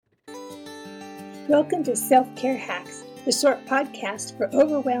Welcome to Self-Care Hacks, the short podcast for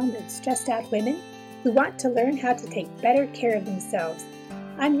overwhelmed and stressed out women who want to learn how to take better care of themselves.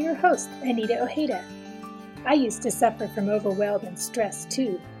 I'm your host, Anita Ojeda. I used to suffer from overwhelm and stress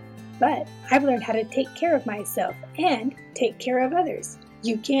too, but I've learned how to take care of myself and take care of others.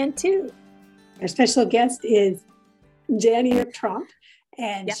 You can too. Our special guest is Jania Tromp,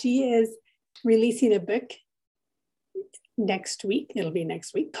 and She is releasing a book next week. It'll be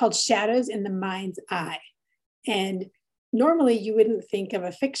next week, called Shadows in the Mind's Eye. And normally you wouldn't think of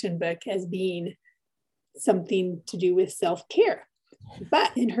a fiction book as being something to do with self-care.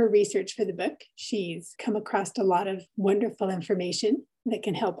 But in her research for the book, she's come across a lot of wonderful information that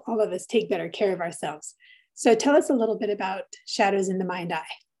can help all of us take better care of ourselves. So tell us a little bit about Shadows in the Mind's Eye.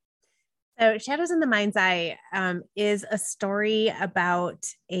 So Shadows in the Mind's Eye is a story about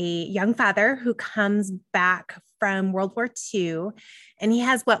a young father who comes back from World War II, and he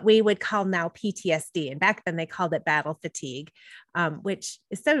has what we would call now PTSD. And back then they called it battle fatigue, which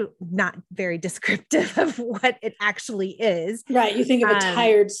is so not very descriptive of what it actually is. Right. You think of a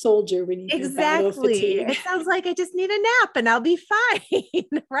tired soldier when you hear battle fatigue. It sounds like I just need a nap and I'll be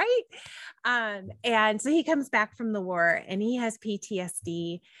fine. Right. And so he comes back from the war and he has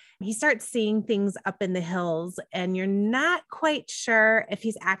PTSD. He starts seeing things up in the hills, and you're not quite sure if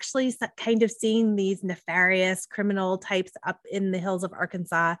he's actually kind of seeing these nefarious criminal types up in the hills of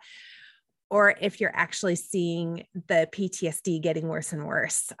Arkansas, or if you're actually seeing the PTSD getting worse and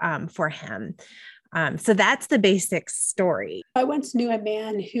worse for him. So that's the basic story. I once knew a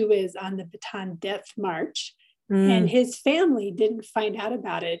man who was on the Bataan Death March, and his family didn't find out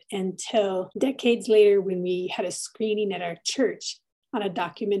about it until decades later when we had a screening at our church on a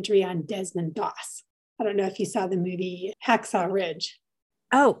documentary on Desmond Doss. I don't know if you saw the movie Hacksaw Ridge.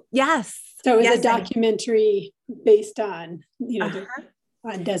 Oh, yes. So it was a documentary based on,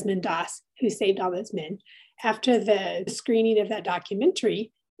 on Desmond Doss, who saved all those men. After the screening of that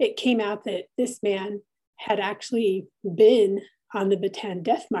documentary, it came out that this man had actually been on the Bataan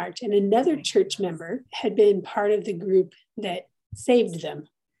Death March, and another church member had been part of the group that saved them.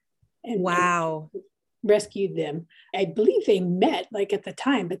 And rescued them. I believe they met at the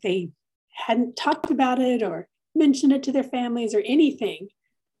time, but they hadn't talked about it or mentioned it to their families or anything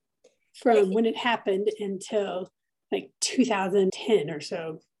from when it happened until 2010 or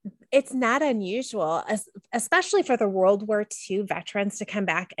so. It's not unusual, especially for the World War II veterans, to come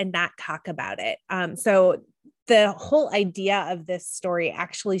back and not talk about it. So the whole idea of this story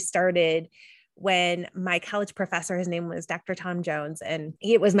actually started when my college professor, his name was Dr. Tom Jones, and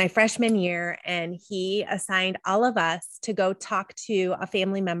it was my freshman year, and he assigned all of us to go talk to a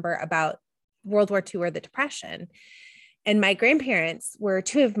family member about World War II or the Depression. And my grandparents were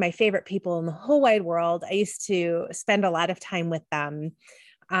two of my favorite people in the whole wide world. I used to spend a lot of time with them.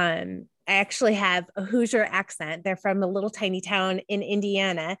 I actually have a Hoosier accent. They're from a little tiny town in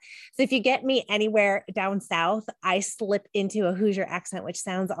Indiana. So if you get me anywhere down south, I slip into a Hoosier accent, which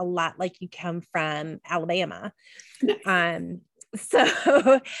sounds a lot like you come from Alabama. Nice.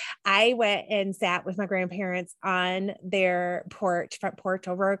 So I went and sat with my grandparents on their front porch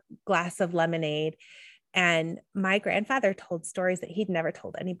over a glass of lemonade. And my grandfather told stories that he'd never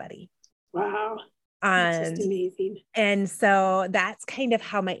told anybody. Wow. That's just amazing. And so that's kind of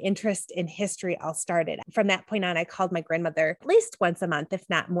how my interest in history all started. From that point on, I called my grandmother at least once a month, if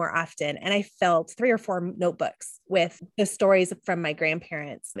not more often. And I filled 3 or 4 notebooks with the stories from my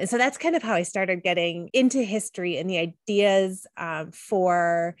grandparents. And so that's kind of how I started getting into history and the ideas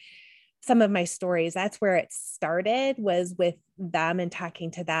for some of my stories. That's where it started, was with them and talking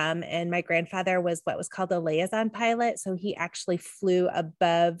to them. And my grandfather was what was called a liaison pilot. So he actually flew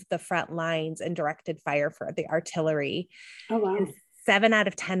above the front lines and directed fire for the artillery. Oh, wow. And 7 out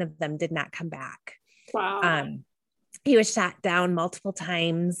of 10 of them did not come back. Wow. He was shot down multiple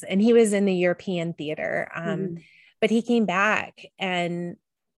times, and he was in the European theater. But he came back, and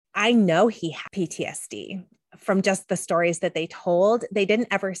I know he had PTSD from just the stories that they told. They didn't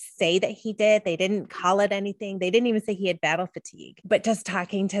ever say that he did. They didn't call it anything. They didn't even say he had battle fatigue, but just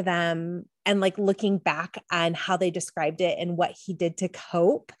talking to them and looking back on how they described it and what he did to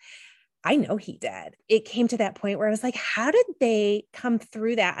cope, I know he did. It came to that point where I was like, how did they come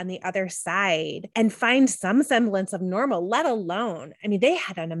through that on the other side and find some semblance of normal, let alone, they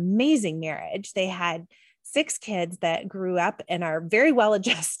had an amazing marriage. They had 6 kids that grew up and are very well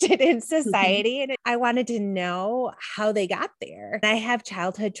adjusted in society. And I wanted to know how they got there. I have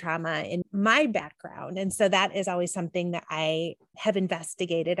childhood trauma in my background. And so that is always something that I have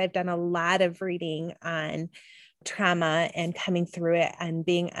investigated. I've done a lot of reading on trauma and coming through it and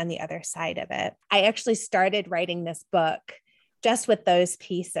being on the other side of it. I actually started writing this book just with those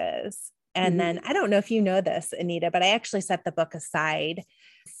pieces And then I don't know if you know this, Anita, but I actually set the book aside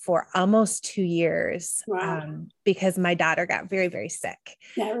for almost 2 years. Wow. Because my daughter got very, very sick.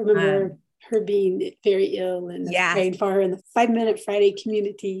 Yeah, I remember her being very ill and praying for her in the 5 Minute Friday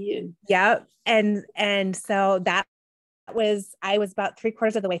community. And And so I was about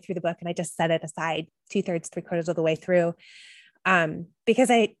 3/4 of the way through the book, and I just set it aside 2/3, 3/4 of the way through,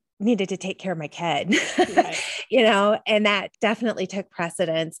 because I needed to take care of my kid, right. And that definitely took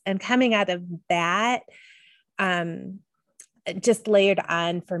precedence. And coming out of that, just layered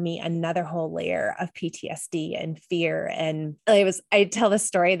on for me another whole layer of PTSD and fear. And I tell the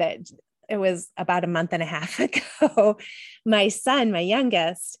story that it was about a month and a half ago. My son, my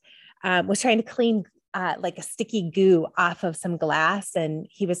youngest, was trying to clean like a sticky goo off of some glass. And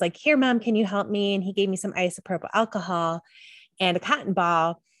he was like, "Here, Mom, can you help me?" And he gave me some isopropyl alcohol and a cotton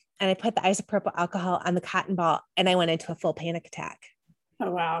ball. And I put the isopropyl alcohol on the cotton ball, and I went into a full panic attack. Oh,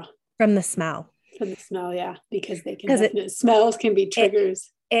 wow. From the smell. From the smell, yeah. Because smells can be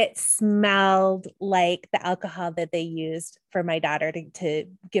triggers. It smelled like the alcohol that they used for my daughter to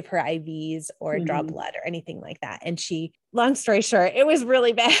give her IVs or draw blood or anything like that. And long story short, it was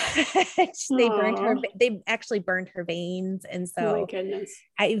really bad. They actually burned her veins. And so oh my goodness.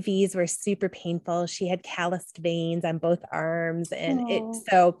 IVs were super painful. She had calloused veins on both arms. And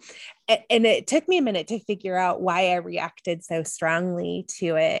it took me a minute to figure out why I reacted so strongly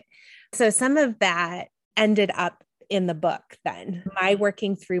to it. So some of that ended up in the book. Then my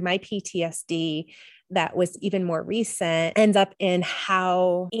working through my PTSD that was even more recent ends up in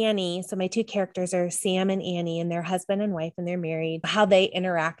how Annie, so my two characters are Sam and Annie, and they're husband and wife, and they're married, how they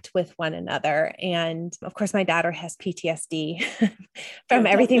interact with one another. And of course, my daughter has PTSD from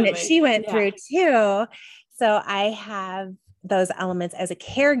everything that she went through too. So I have those elements as a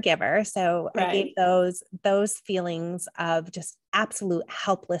caregiver. So I gave those feelings of just absolute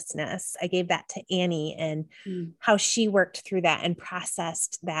helplessness. I gave that to Annie, and how she worked through that and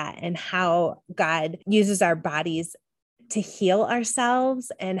processed that, and how God uses our bodies to heal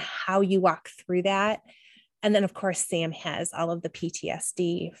ourselves and how you walk through that. And then of course, Sam has all of the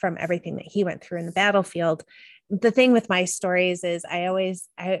PTSD from everything that he went through in the battlefield. The thing with my stories is I always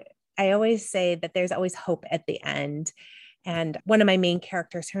say that there's always hope at the end. And one of my main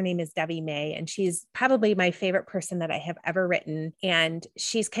characters, her name is Debbie May, and she's probably my favorite person that I have ever written. And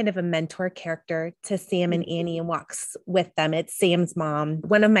she's kind of a mentor character to Sam and Annie and walks with them. It's Sam's mom.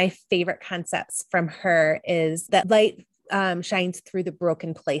 One of my favorite concepts from her is that light shines through the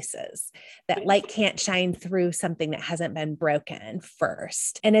broken places, that light can't shine through something that hasn't been broken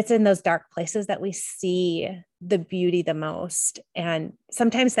first. And it's in those dark places that we see the beauty the most. And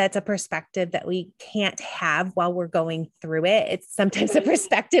sometimes that's a perspective that we can't have while we're going through it. It's sometimes a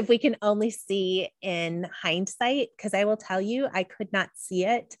perspective we can only see in hindsight, because I will tell you, I could not see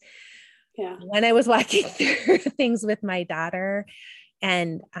it when I was walking through things with my daughter.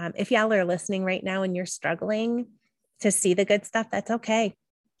 And if y'all are listening right now and you're struggling to see the good stuff, that's okay.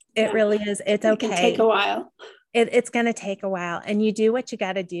 It really is. It's okay. It can take a while. It's going to take a while, and you do what you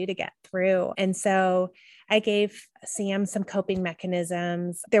got to do to get through. And so I gave Sam some coping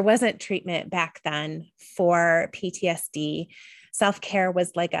mechanisms. There wasn't treatment back then for PTSD. Self-care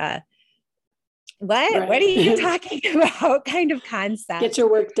was like what are you talking about kind of concept. Get your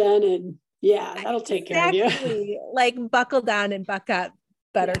work done, and that'll take care of you. Like buckle down and buck up,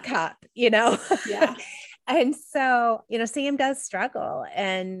 buttercup, Yeah. And so, Sam does struggle,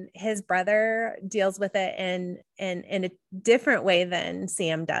 and his brother deals with it in a different way than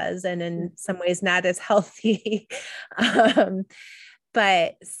Sam does, and in some ways not as healthy.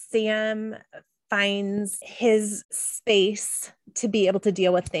 But Sam finds his space to be able to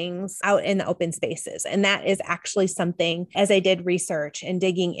deal with things out in the open spaces. And that is actually something, as I did research and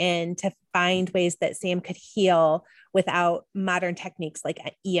digging in to find ways that Sam could heal without modern techniques like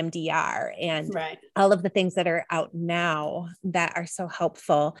EMDR and all of the things that are out now that are so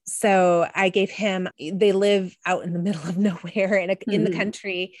helpful. So I gave him, they live out in the middle of nowhere in the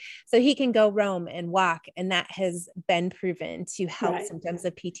country, so he can go roam and walk. And that has been proven to help symptoms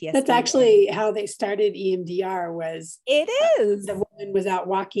of PTSD. That's actually how they started EMDR It is. The woman was out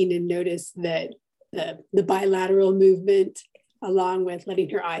walking and noticed that the bilateral movement, along with letting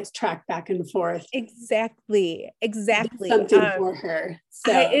her eyes track back and forth. Exactly. Something for her.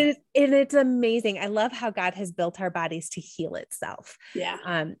 So and it's amazing. I love how God has built our bodies to heal itself. Yeah.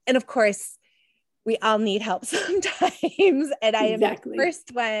 And of course, we all need help sometimes. And I am the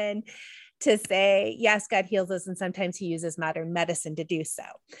first one to say, yes, God heals us. And sometimes he uses modern medicine to do so.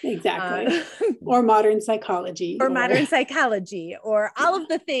 Exactly. Or modern psychology. Or modern psychology, or all of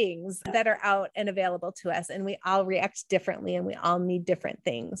the things that are out and available to us. And we all react differently and we all need different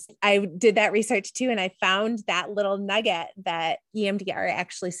things. I did that research too. And I found that little nugget that EMDR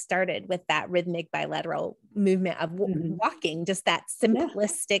actually started with that rhythmic bilateral movement of walking, just that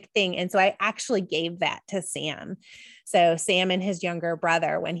simplistic thing. And so I actually gave that to Sam. So Sam and his younger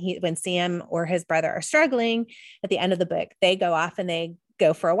brother, when Sam or his brother are struggling at the end of the book, they go off and they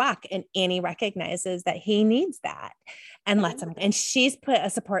go for a walk, and Annie recognizes that he needs that and lets him. And she's put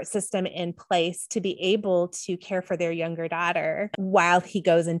a support system in place to be able to care for their younger daughter while he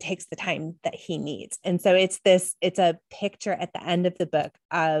goes and takes the time that he needs. And so it's a picture at the end of the book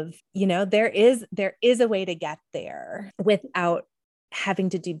of, there is a way to get there without having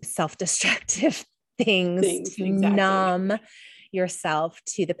to do self-destructive things to numb yourself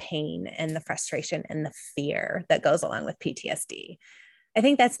to the pain and the frustration and the fear that goes along with PTSD. I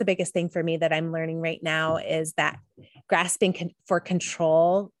think that's the biggest thing for me that I'm learning right now, is that grasping for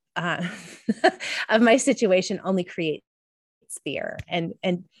control of my situation only creates fear, and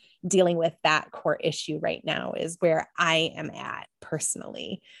dealing with that core issue right now is where I am at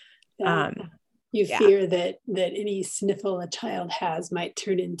personally. You fear that any sniffle a child has might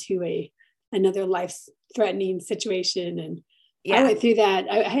turn into another life-threatening situation. And I went through that.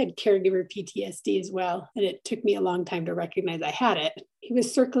 I had caregiver PTSD as well. And it took me a long time to recognize I had it. He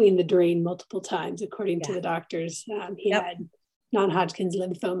was circling the drain multiple times, according to the doctors. He had non-Hodgkin's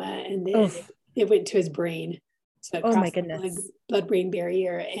lymphoma, and then it went to his brain. So it crossed the blood-brain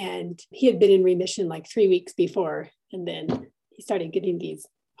barrier. And he had been in remission like 3 weeks before. And then he started getting these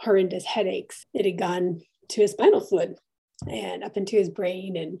horrendous headaches. It had gone to his spinal fluid and up into his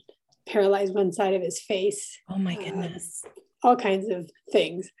brain and paralyzed one side of his face. Oh my goodness. All kinds of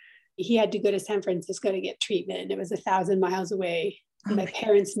things. He had to go to San Francisco to get treatment. It was 1,000 miles away. My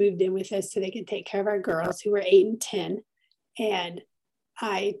parents moved in with us so they could take care of our girls, who were 8 and 10. And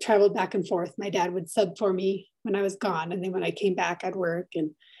I traveled back and forth. My dad would sub for me when I was gone. And then when I came back, I'd work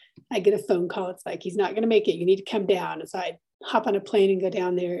and I'd get a phone call. It's like, he's not going to make it. You need to come down. And so I'd hop on a plane and go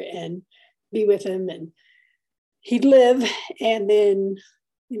down there and be with him. And he'd live. And then,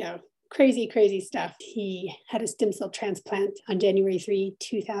 crazy stuff. He had a stem cell transplant on January 3,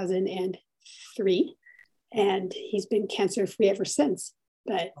 2003, and he's been cancer-free ever since.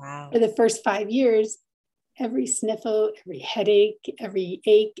 But for the first 5 years, every sniffle, every headache, every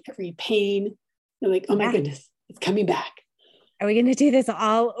ache, every pain, they're like, oh my goodness, it's coming back. Are we going to do this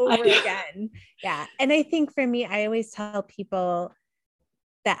all over again? Yeah. And I think for me, I always tell people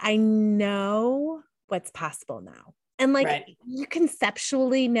that I know what's possible now. And you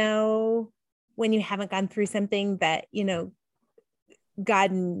conceptually know when you haven't gone through something that,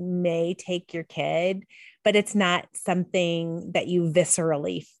 God may take your kid, but it's not something that you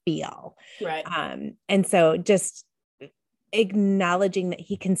viscerally feel. Right. And so just acknowledging that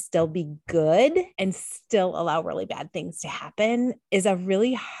he can still be good and still allow really bad things to happen is a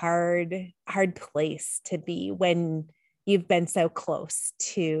really hard place to be when you've been so close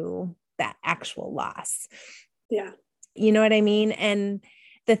to that actual loss. Yeah. You know what I mean? And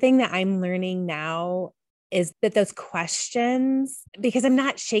the thing that I'm learning now is that those questions, because I'm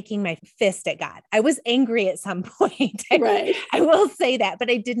not shaking my fist at God. I was angry at some point. Right. I will say that,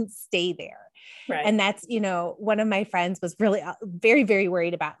 but I didn't stay there. Right. And that's, one of my friends was really very, very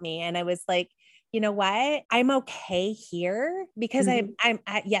worried about me. And I was like, you know what? I'm okay here because I'm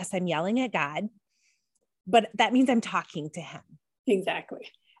yelling at God, but that means I'm talking to him. Exactly.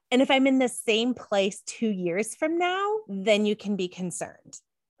 And if I'm in the same place 2 years from now, then you can be concerned.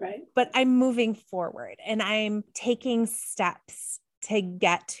 Right. But I'm moving forward and I'm taking steps to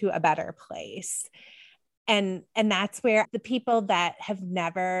get to a better place. And that's where the people that have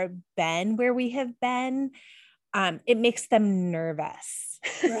never been where we have been, it makes them nervous.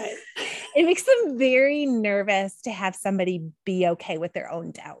 Right. It makes them very nervous to have somebody be okay with their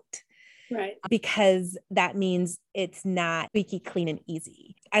own doubt. Right. Because that means it's not squeaky clean and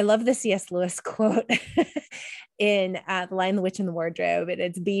easy. I love the C.S. Lewis quote in The Lion, the Witch, and the Wardrobe. And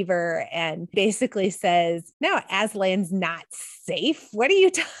it's Beaver and basically says, no, Aslan's not safe. What are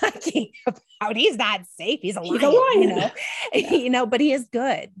you talking about? He's not safe. He's a lion. But he is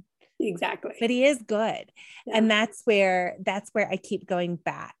good. Exactly. But he is good. Yeah. And that's where I keep going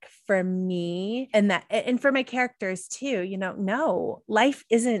back for me and for my characters too, no, life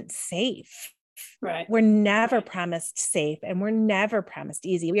isn't safe. Right. We're never promised safe and we're never promised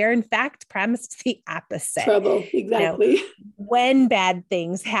easy. We are in fact promised the opposite. Trouble. Exactly. When bad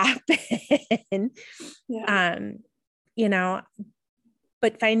things happen,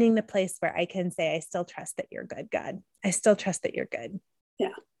 but finding the place where I can say, I still trust that you're good, God. I still trust that you're good.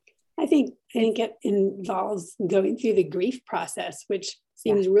 Yeah. I think it involves going through the grief process, which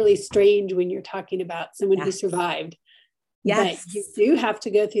seems really strange when you're talking about someone who survived. Yes. But you do have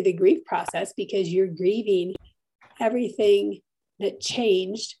to go through the grief process because you're grieving everything that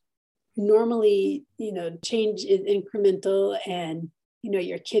changed. Normally, change is incremental, and,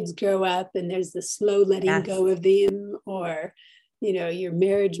 your kids grow up and there's the slow letting go of them, or, your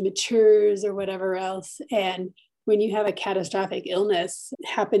marriage matures or whatever else. And when you have a catastrophic illness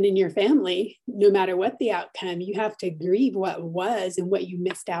happen in your family, no matter what the outcome, you have to grieve what was and what you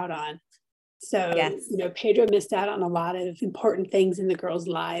missed out on. So, Pedro missed out on a lot of important things in the girls'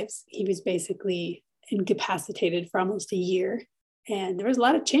 lives. He was basically incapacitated for almost a year. And there was a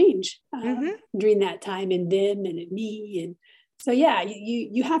lot of change during that time in them and in me. And so,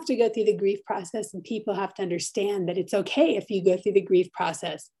 you have to go through the grief process, and people have to understand that it's okay if you go through the grief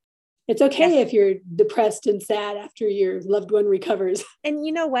process. It's okay if you're depressed and sad after your loved one recovers. And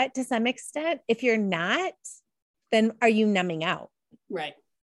you know what, to some extent, if you're not, then are you numbing out? Right.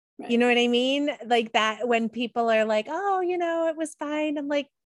 You know what I mean? Like that, when people are like, oh, it was fine. I'm like,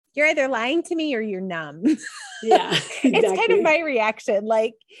 you're either lying to me or you're numb. Yeah, exactly. It's kind of my reaction.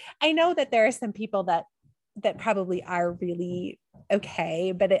 Like, I know that there are some people that probably are really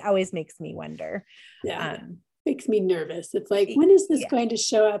okay, but it always makes me wonder. Yeah. Makes me nervous. It's like, when is this going to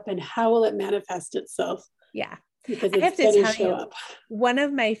show up, and how will it manifest itself? Yeah. Because it's going to show up. One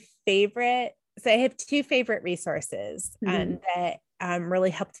of my favorite, so I have two favorite resources that really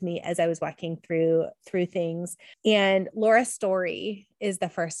helped me as I was walking through things. And Laura Story is the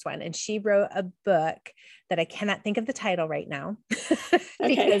first one. And she wrote a book that I cannot think of the title right now.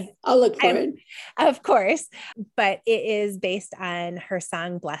 Okay, I'll look for it. Of course. But it is based on her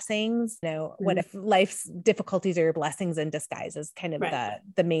song Blessings. What if life's difficulties are your blessings in disguise is kind of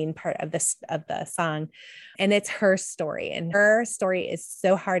the main part of the song. And it's her story. And her story is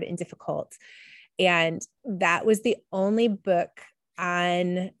so hard and difficult. And that was the only book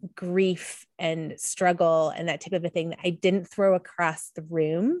on grief and struggle and that type of a thing that I didn't throw across the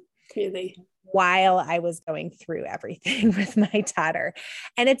room. Really? While I was going through everything with my daughter.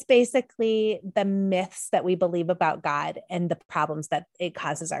 And it's basically the myths that we believe about God and the problems that it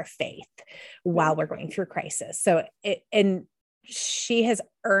causes our faith while we're going through crisis. So she has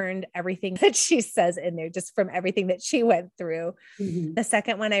earned everything that she says in there, just from everything that she went through. The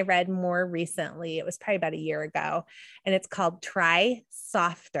second one I read more recently, it was probably about a year ago, and it's called Try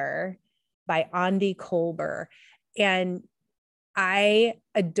Softer by Andy Kolber. And I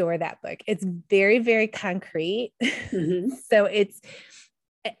adore that book. It's very, very concrete. So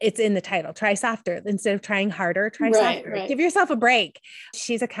it's in the title, Try Softer. Instead of trying harder, try softer. Right. Give yourself a break.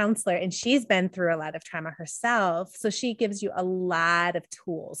 She's a counselor and she's been through a lot of trauma herself. So she gives you a lot of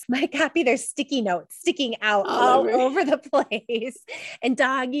tools. My copy, there's sticky notes sticking out all over the place, and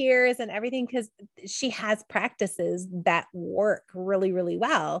dog ears and everything, because she has practices that work really, really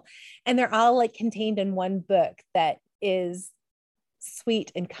well. And they're all like contained in one book that is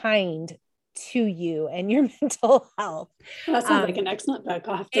sweet and kind to you and your mental health. Well, that sounds like an excellent book.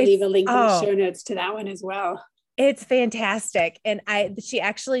 I'll have to leave a link in the show notes to that one as well. It's fantastic. And she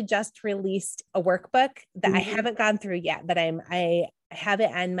actually just released a workbook that I haven't gone through yet, but I have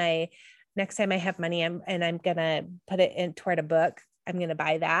it on my, next time I have money and I'm going to put it in toward a book. I'm going to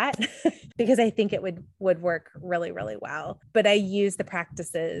buy that because I think it would work really, really well. But I use the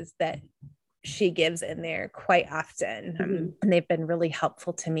practices that she gives in there quite often. And they've been really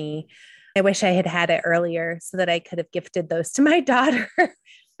helpful to me. I wish I had had it earlier so that I could have gifted those to my daughter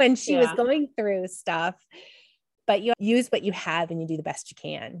when she was going through stuff. But you use what you have and you do the best you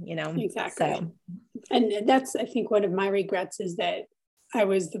can, Exactly. So. And that's, I think, one of my regrets is that I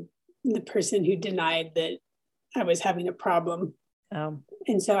was the person who denied that I was having a problem.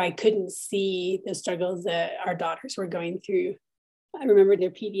 And so I couldn't see the struggles that our daughters were going through. I remember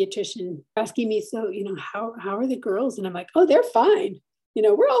their pediatrician asking me, so, how are the girls? And I'm like, oh, they're fine.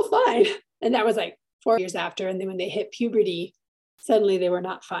 We're all fine. And that was like 4 years after. And then when they hit puberty, suddenly they were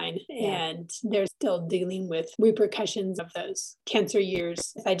not fine. And they're still dealing with repercussions of those cancer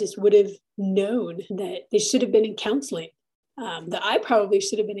years. If I just would have known that they should have been in counseling, that I probably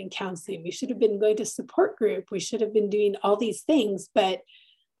should have been in counseling. We should have been going to support group. We should have been doing all these things. But,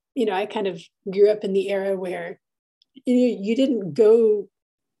 I kind of grew up in the era where you didn't go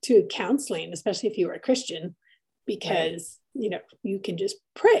to counseling, especially if you were a Christian, because you can just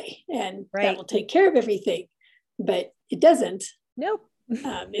pray and that will take care of everything, but it doesn't. Nope.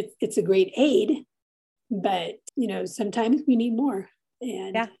 It's a great aid, but sometimes we need more.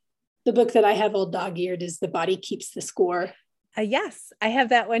 And the book that I have all dog-eared is The Body Keeps the Score. Yes, I have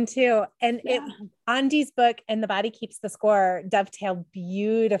that one too. And Andi's book and The Body Keeps the Score dovetail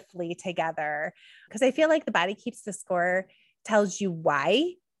beautifully together, because I feel like The Body Keeps the Score tells you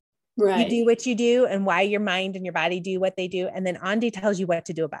why you do what you do and why your mind and your body do what they do. And then Andi tells you what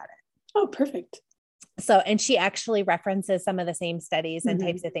to do about it. Oh, perfect. So, and she actually references some of the same studies and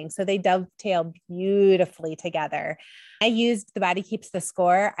types of things. So they dovetail beautifully together. I used The Body Keeps the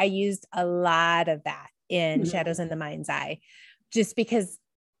Score. I used a lot of that in Shadows in the Mind's Eye, just because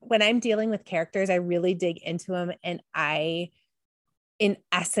when I'm dealing with characters, I really dig into them and I, in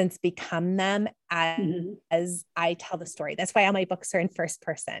essence, become them as I tell the story. That's why all my books are in first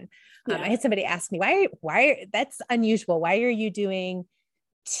person. I had somebody ask me, why, that's unusual. Why are you doing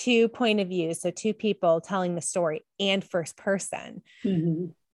two point of views? So two people telling the story and first person.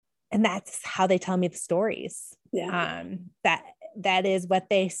 And that's how they tell me the stories. That is what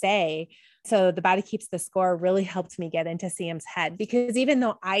they say. So The Body Keeps the Score really helped me get into Sam's head, because even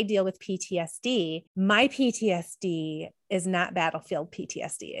though I deal with PTSD, my PTSD is not battlefield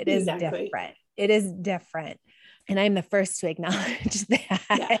PTSD. It is different. It is different. And I'm the first to acknowledge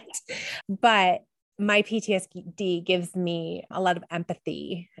that. But my PTSD gives me a lot of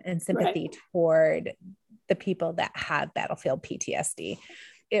empathy and sympathy toward the people that have battlefield PTSD.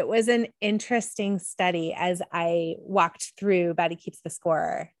 It was an interesting study as I walked through Body Keeps the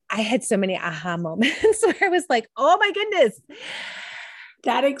Score. I had so many aha moments where I was like, oh my goodness.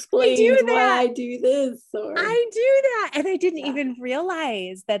 That explains why I do this. Or... I do that. And I didn't even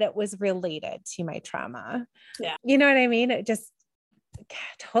realize that it was related to my trauma. Yeah. You know what I mean? It just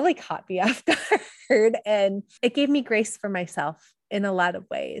totally caught me off guard. And it gave me grace for myself in a lot of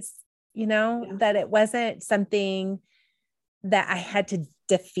ways, that it wasn't something that I had to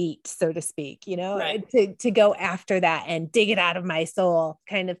defeat, so to speak, to go after that and dig it out of my soul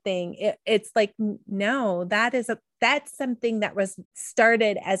kind of thing. It's like, no, that's something that was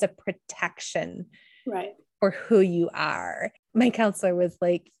started as a protection for who you are. My counselor was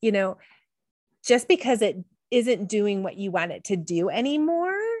like, just because it isn't doing what you want it to do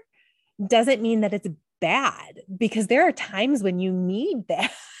anymore doesn't mean that it's bad, because there are times when you need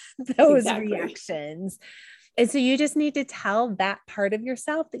those reactions. And so you just need to tell that part of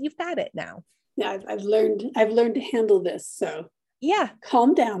yourself that you've got it now. Yeah, I've learned to handle this. So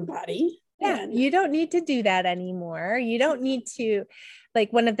calm down, body. Yeah, you don't need to do that anymore. You don't need to,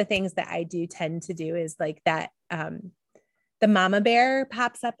 like, one of the things that I do tend to do is like that, the mama bear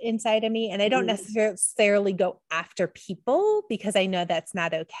pops up inside of me, and I don't necessarily go after people because I know that's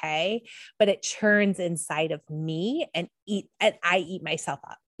not okay, but it churns inside of me and I eat myself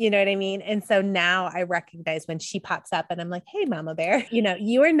up. You know what I mean? And so now I recognize when she pops up and I'm like, hey, mama bear,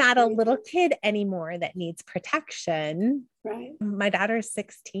 you are not a little kid anymore that needs protection. Right. My daughter is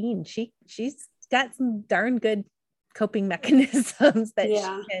 16. She's got some darn good coping mechanisms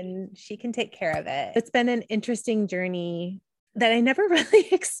that she can take care of it. It's been an interesting journey that I never really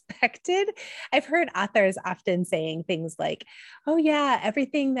expected. I've heard authors often saying things like, oh yeah,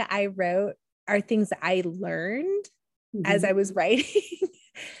 everything that I wrote are things that I learned as I was writing.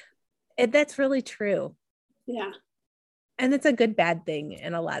 And that's really true. Yeah. And it's a good, bad thing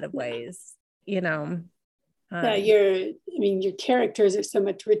in a lot of ways, your characters are so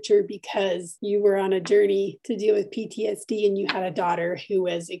much richer because you were on a journey to deal with PTSD and you had a daughter who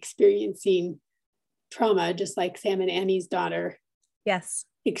was experiencing trauma, just like Sam and Annie's daughter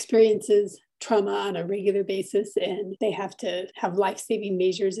experiences trauma on a regular basis, and they have to have life-saving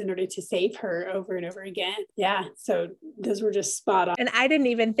measures in order to save her over and over again. Yeah. So those were just spot on. And I didn't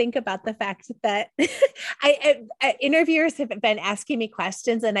even think about the fact that interviewers have been asking me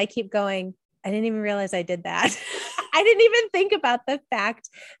questions and I keep going, I didn't even realize I did that. I didn't even think about the fact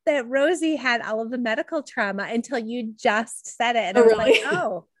that Rosie had all of the medical trauma until you just said it. And I was like,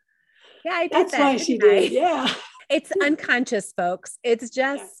 oh, yeah, I did that. That's why she did. Yeah. It's unconscious, folks. It's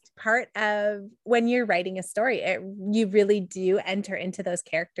just part of when you're writing a story. You really do enter into those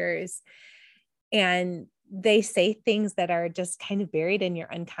characters and they say things that are just kind of buried in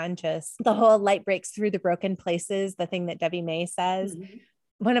your unconscious. The whole light breaks through the broken places, the thing that Debbie May says.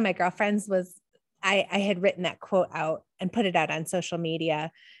 One of my girlfriends I had written that quote out and put it out on social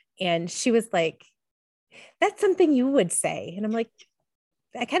media. And she was like, that's something you would say. And I'm like,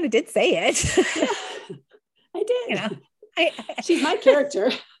 I kind of did say it. I did. She's my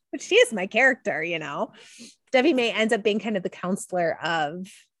character. She is my character, Debbie May ends up being kind of the counselor of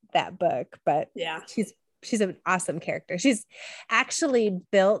that book, but she's an awesome character. She's actually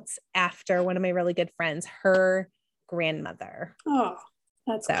built after one of my really good friends, her grandmother. Oh,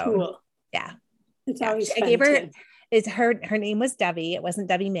 that's cool. Yeah. It's always fun. I gave her, her name was Debbie. It wasn't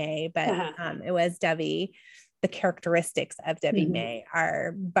Debbie May, but it was Debbie. the characteristics of Debbie May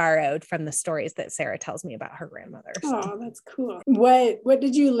are borrowed from the stories that Sarah tells me about her grandmother. Oh, that's cool. What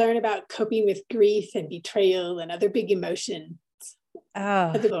did you learn about coping with grief and betrayal and other big emotions?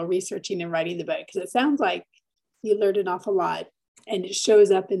 A little researching and writing the book, because it sounds like you learned an awful lot and it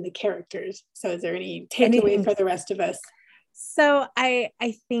shows up in the characters. So is there any takeaway for the rest of us? So I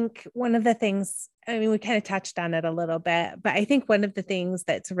think one of the things, I mean, we kind of touched on it a little bit, but I think one of the things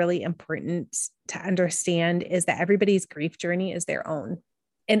that's really important to understand is that everybody's grief journey is their own.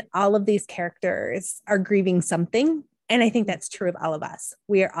 And all of these characters are grieving something. And I think that's true of all of us.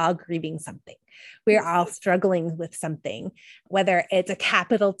 We are all grieving something. We are all struggling with something, whether it's a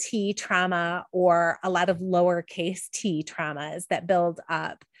capital T trauma or a lot of lowercase t traumas that build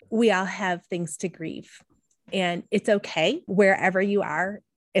up. We all have things to grieve. And it's okay. Wherever you are,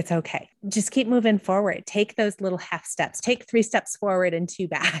 it's okay. Just keep moving forward. Take those little half steps. Take 3 steps forward and 2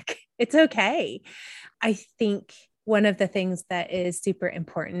 back. It's okay. I think one of the things that is super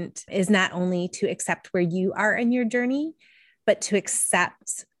important is not only to accept where you are in your journey, but to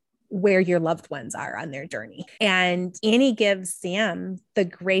accept where your loved ones are on their journey. And Annie gives Sam the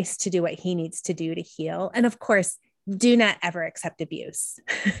grace to do what he needs to do to heal. And of course, do not ever accept abuse.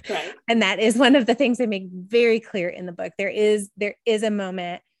 Right. And that is one of the things I make very clear in the book. There is a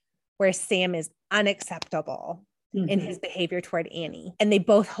moment where Sam is unacceptable in his behavior toward Annie, and they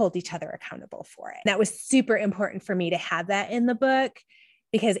both hold each other accountable for it. And that was super important for me to have that in the book,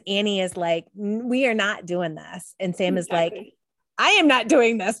 because Annie is like, we are not doing this. And Sam is like, I am not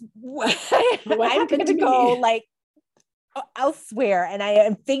doing this. I'm going to go like elsewhere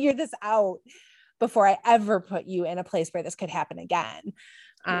and figure this out before I ever put you in a place where this could happen again.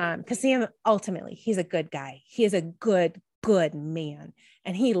 Because Sam, ultimately, he's a good guy. He is a good man.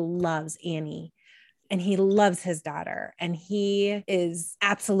 And he loves Annie and he loves his daughter. And he is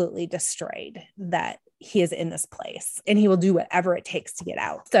absolutely destroyed that he is in this place, and he will do whatever it takes to get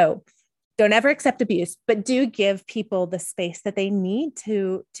out. So don't ever accept abuse, but do give people the space that they need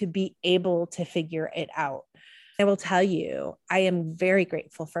to be able to figure it out. I will tell you, I am very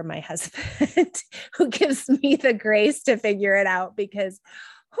grateful for my husband who gives me the grace to figure it out, because,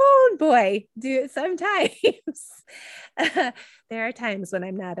 oh boy, sometimes there are times when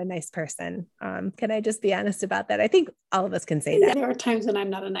I'm not a nice person. Can I just be honest about that? I think all of us can say that. There are times when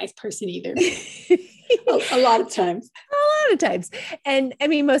I'm not a nice person either. a lot of times. A lot of times. And I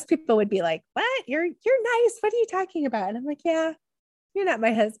mean, most people would be like, what? You're nice. What are you talking about? And I'm like, yeah, you're not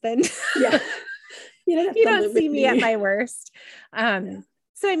my husband. Yeah. You don't see me at my worst.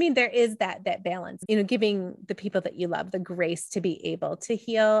 So, I mean, there is that balance, giving the people that you love the grace to be able to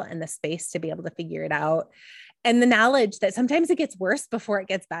heal and the space to be able to figure it out. And the knowledge that sometimes it gets worse before it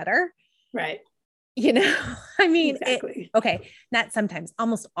gets better. Right. I mean, exactly. Not sometimes,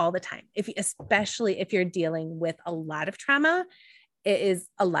 almost all the time. Especially if you're dealing with a lot of trauma, it is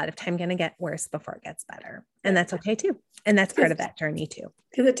a lot of time going to get worse before it gets better. And that's okay too. And that's part of that journey too.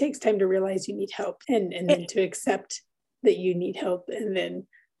 Because it takes time to realize you need help and then to accept that you need help, and then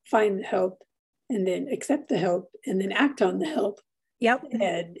find the help, and then accept the help, and then act on the help. Yep.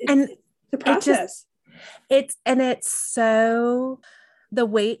 And the process. It's so, the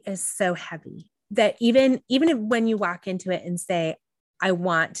weight is so heavy that even when you walk into it and say, I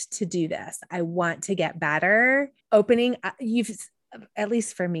want to do this, I want to get better, at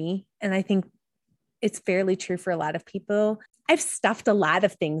least for me, and I think it's fairly true for a lot of people, I've stuffed a lot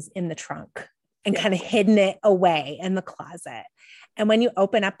of things in the trunk and kind of hidden it away in the closet. And when you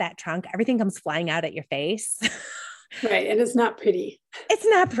open up that trunk, everything comes flying out at your face. Right. And it's not pretty. It's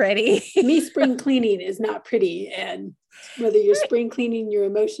not pretty. Me spring cleaning is not pretty. And whether you're spring cleaning your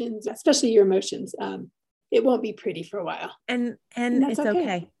emotions, especially your emotions, it won't be pretty for a while. And it's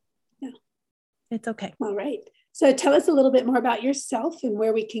okay. Yeah. It's okay. All right. So tell us a little bit more about yourself and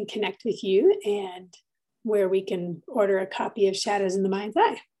where we can connect with you and where we can order a copy of Shadows in the Mind's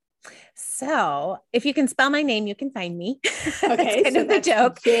Eye. So if you can spell my name, you can find me. Okay. That's kind of the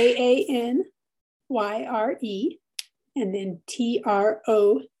joke. JANYRE and then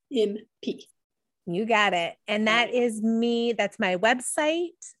TROMP. You got it. And that is me. That's my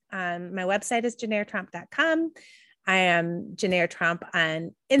website. My website is JenairTromp.com. I am Jenair Tromp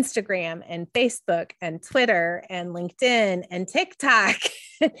on Instagram and Facebook and Twitter and LinkedIn and TikTok.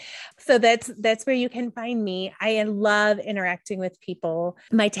 So that's where you can find me. I love interacting with people.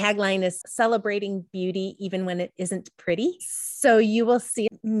 My tagline is celebrating beauty even when it isn't pretty. So you will see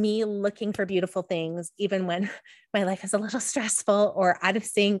me looking for beautiful things even when my life is a little stressful or out of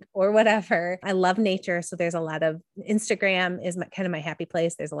sync or whatever. I love nature. So there's a lot of Instagram is kind of my happy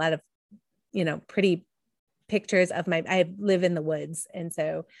place. There's a lot of, pretty pictures of I live in the woods. And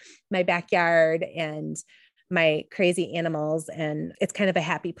so my backyard and my crazy animals, and it's kind of a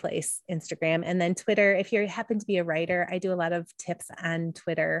happy place, Instagram. And then Twitter, if you happen to be a writer, I do a lot of tips on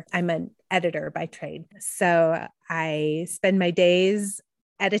Twitter. I'm an editor by trade. So I spend my days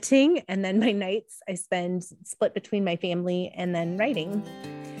editing, and then my nights I spend split between my family and then writing.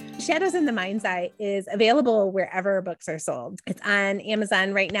 Shadows in the Mind's Eye is available wherever books are sold. It's on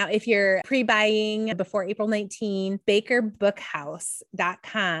Amazon right now. If you're pre-buying before April 19,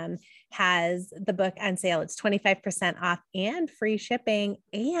 bakerbookhouse.com has the book on sale. It's 25% off and free shipping.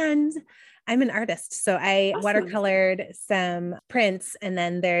 And I'm an artist, so I watercolored some prints, and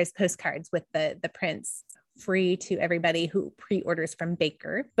then there's postcards with the prints free to everybody who pre-orders from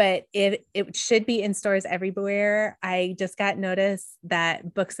Baker, but it should be in stores everywhere. I just got notice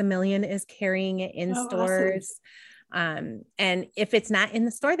that Books A Million is carrying it in stores. Awesome. And if it's not in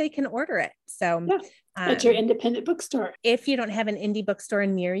the store, they can order it. So at your independent bookstore. If you don't have an indie bookstore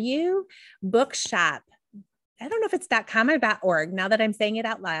near you, Bookshop, I don't know if it's .com or .org now that I'm saying it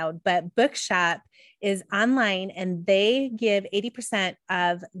out loud, but Bookshop is online, and they give 80%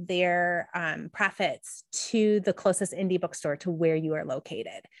 of their profits to the closest indie bookstore to where you are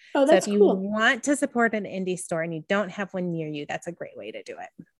located. Oh, that's so if cool. you want to support an indie store and you don't have one near you, that's a great way to do it.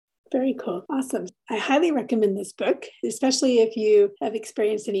 Very cool. Awesome. I highly recommend this book, especially if you have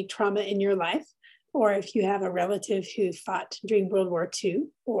experienced any trauma in your life, or if you have a relative who fought during World War II,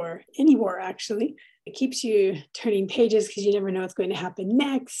 or any war actually. It keeps you turning pages because you never know what's going to happen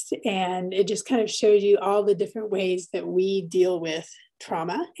next. And it just kind of shows you all the different ways that we deal with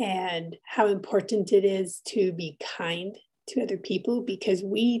trauma and how important it is to be kind to other people, because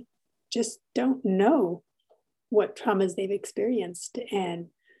we just don't know what traumas they've experienced. And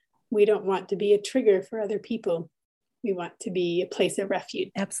we don't want to be a trigger for other people. We want to be a place of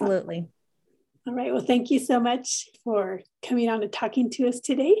refuge. Absolutely. All right. Well, thank you so much for coming on and talking to us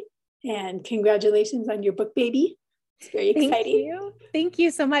today. And congratulations on your book, baby. It's very exciting. Thank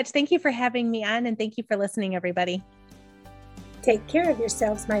you so much. Thank you for having me on, and thank you for listening, everybody. Take care of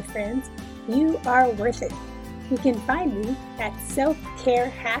yourselves, my friends. You are worth it. You can find me at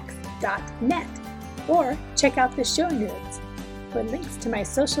selfcarehacks.net or check out the show notes for links to my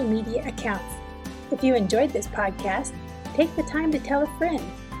social media accounts. If you enjoyed this podcast, take the time to tell a friend.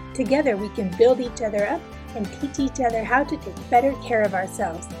 Together we can build each other up and teach each other how to take better care of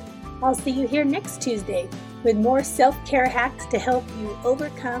ourselves. I'll see you here next Tuesday with more self-care hacks to help you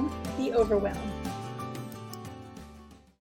overcome the overwhelm.